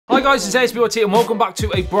Hey guys, it's ASBYT and welcome back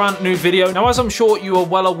to a brand new video. Now, as I'm sure you are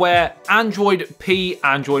well aware, Android P,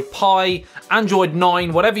 Android Pie, Android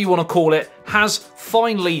 9, whatever you want to call it, has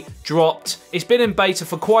finally dropped. It's been in beta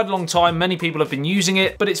for quite a long time, many people have been using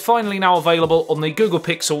it, but it's finally now available on the Google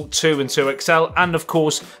Pixel 2 and 2 XL, and of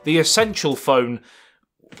course, the Essential phone,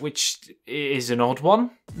 which is an odd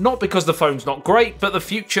one. Not because the phone's not great, but the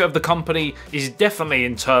future of the company is definitely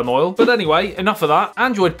in turmoil. But anyway, enough of that.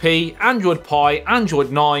 Android P, Android Pie,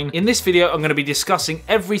 Android 9. In this video, I'm going to be discussing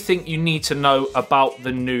everything you need to know about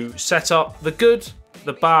the new setup. The good,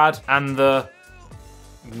 the bad, and the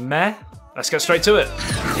meh. Let's get straight to it.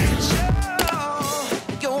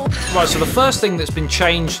 Right, so the first thing that's been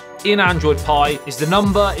changed in Android Pie is the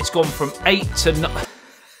number. It's gone from 8 to 9.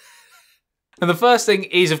 And the first thing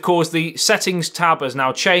is, of course, the settings tab has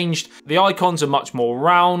now changed. The icons are much more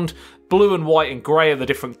round. Blue and white and grey are the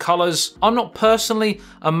different colours. I'm not personally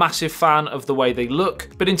a massive fan of the way they look,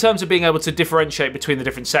 but in terms of being able to differentiate between the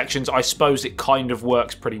different sections, I suppose it kind of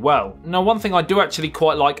works pretty well. Now, one thing I do actually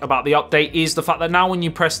quite like about the update is the fact that now when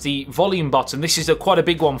you press the volume button, this is quite a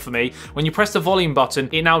big one for me, when you press the volume button,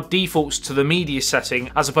 it now defaults to the media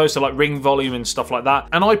setting as opposed to like ring volume and stuff like that.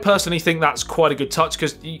 And I personally think that's quite a good touch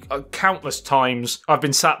because countless times I've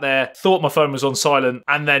been sat there, thought my phone was on silent,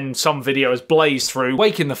 and then some video has blazed through,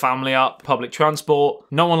 waking the family up, public transport.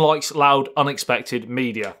 No one likes loud, unexpected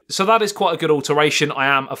media. So that is quite a good alteration. I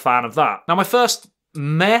am a fan of that. Now, my first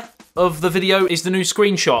meh of the video is the new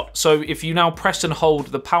screenshot. So if you now press and hold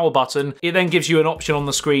the power button, it then gives you an option on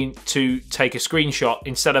the screen to take a screenshot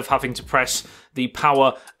instead of having to press the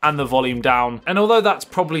power and the volume down. And although that's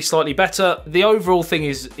probably slightly better, the overall thing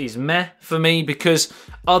is meh for me because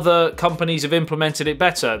other companies have implemented it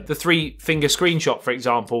better. The 3-finger screenshot, for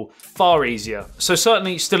example, far easier. So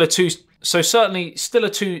certainly still a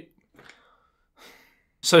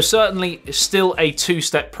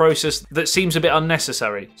two-step process that seems a bit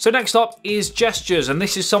unnecessary. So next up is gestures, and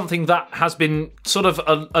this is something that has been sort of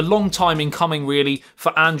a long time in coming really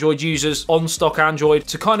for Android users on stock Android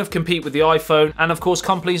to kind of compete with the iPhone, and of course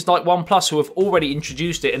companies like Oneplus who have already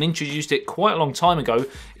introduced it and introduced it quite a long time ago,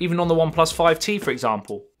 even on the OnePlus 5T for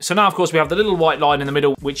example. So now of course we have the little white line in the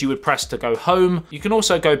middle which you would press to go home. You can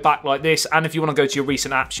also go back like this, and if you want to go to your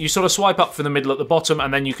recent apps, you sort of swipe up from the middle at the bottom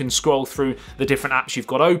and then you can scroll through the different apps you've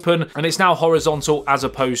got open, and it's now horizontal as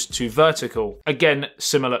opposed to vertical. Again,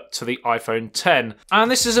 similar to the iPhone 10.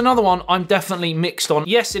 And this is another one I'm definitely mixed on.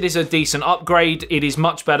 Yes, it is a decent upgrade. It is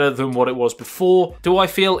much better than what it was before. Do I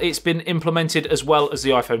feel it's been implemented as well as the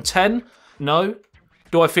iPhone 10? No.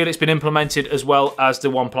 Do I feel it's been implemented as well as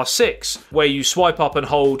the OnePlus 6, where you swipe up and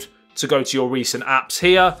hold to go to your recent apps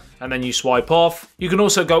here, and then you swipe off. You can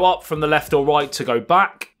also go up from the left or right to go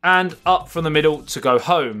back, and up from the middle to go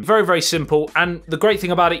home. Very, very simple, and the great thing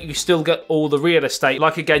about it, you still get all the real estate,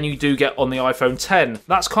 like again you do get on the iPhone 10.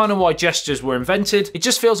 That's kind of why gestures were invented. It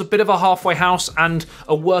just feels a bit of a halfway house and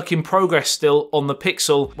a work in progress still on the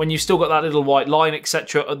Pixel, when you've still got that little white line,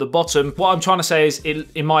 etc. at the bottom. What I'm trying to say is,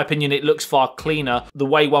 in my opinion, it looks far cleaner the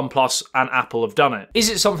way OnePlus and Apple have done it. Is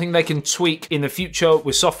it something they can tweak in the future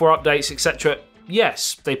with software updates, etc.?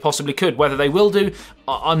 Yes, they possibly could. Whether they will do,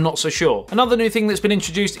 I'm not so sure. Another new thing that's been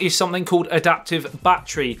introduced is something called adaptive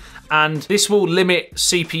battery, and this will limit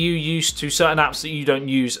CPU use to certain apps that you don't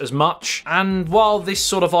use as much. And while this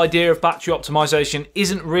sort of idea of battery optimization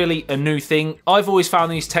isn't really a new thing, I've always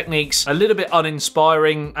found these techniques a little bit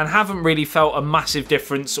uninspiring and haven't really felt a massive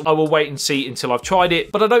difference. I will wait and see until I've tried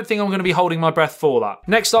it, but I don't think I'm going to be holding my breath for that.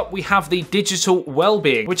 Next up, we have the digital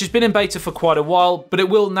well-being, which has been in beta for quite a while, but it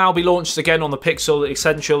will now be launched again on the Pixel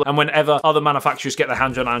Essential, and whenever other manufacturers get their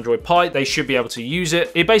hands on Android Pie, they should be able to use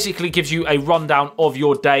it. It basically gives you a rundown of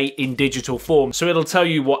your day in digital form. So it'll tell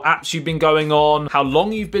you what apps you've been going on, how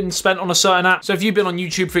long you've been spent on a certain app. So if you've been on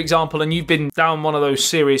YouTube, for example, and you've been down one of those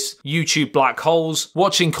serious YouTube black holes,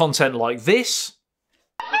 watching content like this,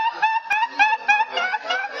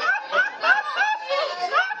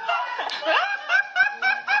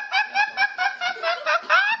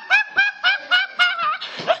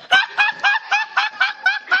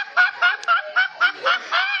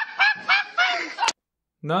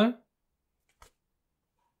 no?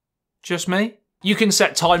 Just me? You can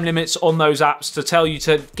set time limits on those apps to tell you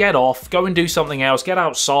to get off, go and do something else, get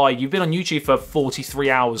outside. You've been on YouTube for 43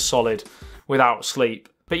 hours solid without sleep.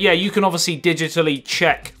 But yeah, you can obviously digitally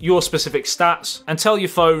check your specific stats and tell your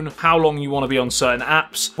phone how long you want to be on certain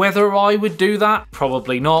apps. Whether I would do that?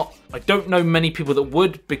 Probably not. I don't know many people that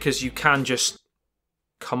would, because you can just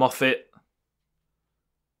come off it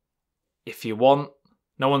if you want.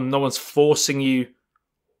 No one's forcing you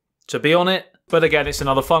to be on it. but again, it's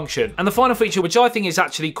another function. And the final feature, which I think is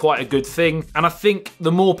actually quite a good thing, and I think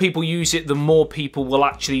the more people use it, the more people will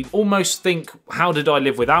actually almost think, how did I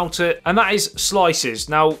live without it? And that is slices.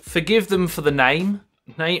 Now, forgive them for the name.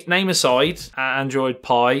 Name aside, Android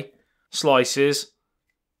Pie, slices.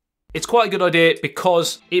 It's quite a good idea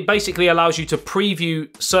because it basically allows you to preview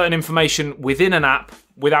certain information within an app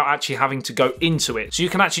without actually having to go into it. So you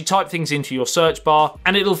can actually type things into your search bar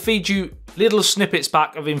and it'll feed you little snippets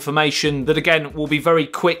back of information that again will be very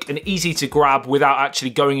quick and easy to grab without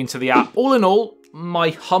actually going into the app. All in all, my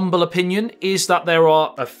humble opinion is that there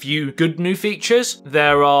are a few good new features,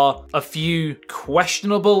 there are a few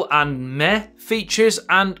questionable and meh features,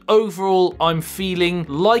 and overall I'm feeling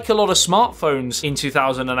like a lot of smartphones in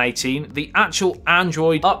 2018, the actual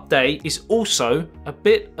Android update is also a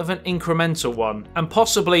bit of an incremental one, and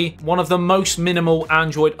possibly one of the most minimal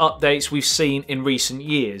Android updates we've seen in recent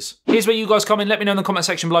years. Here's where you guys comment, let me know in the comment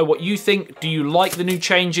section below what you think. Do you like the new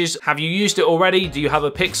changes? Have you used it already? Do you have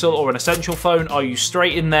a Pixel or an Essential phone? Are you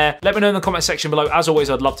straight in there? Let me know in the comment section below. As always,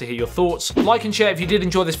 I'd love to hear your thoughts. Like and share if you did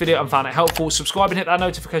enjoy this video and found it helpful. Subscribe and hit that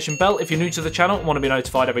notification bell if you're new to the channel and want to be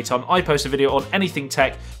notified every time I post a video on anything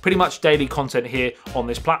tech. Pretty much daily content here on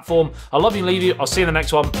this platform. I love you and leave you. I'll see you in the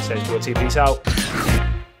next one. Stay TP. Peace out.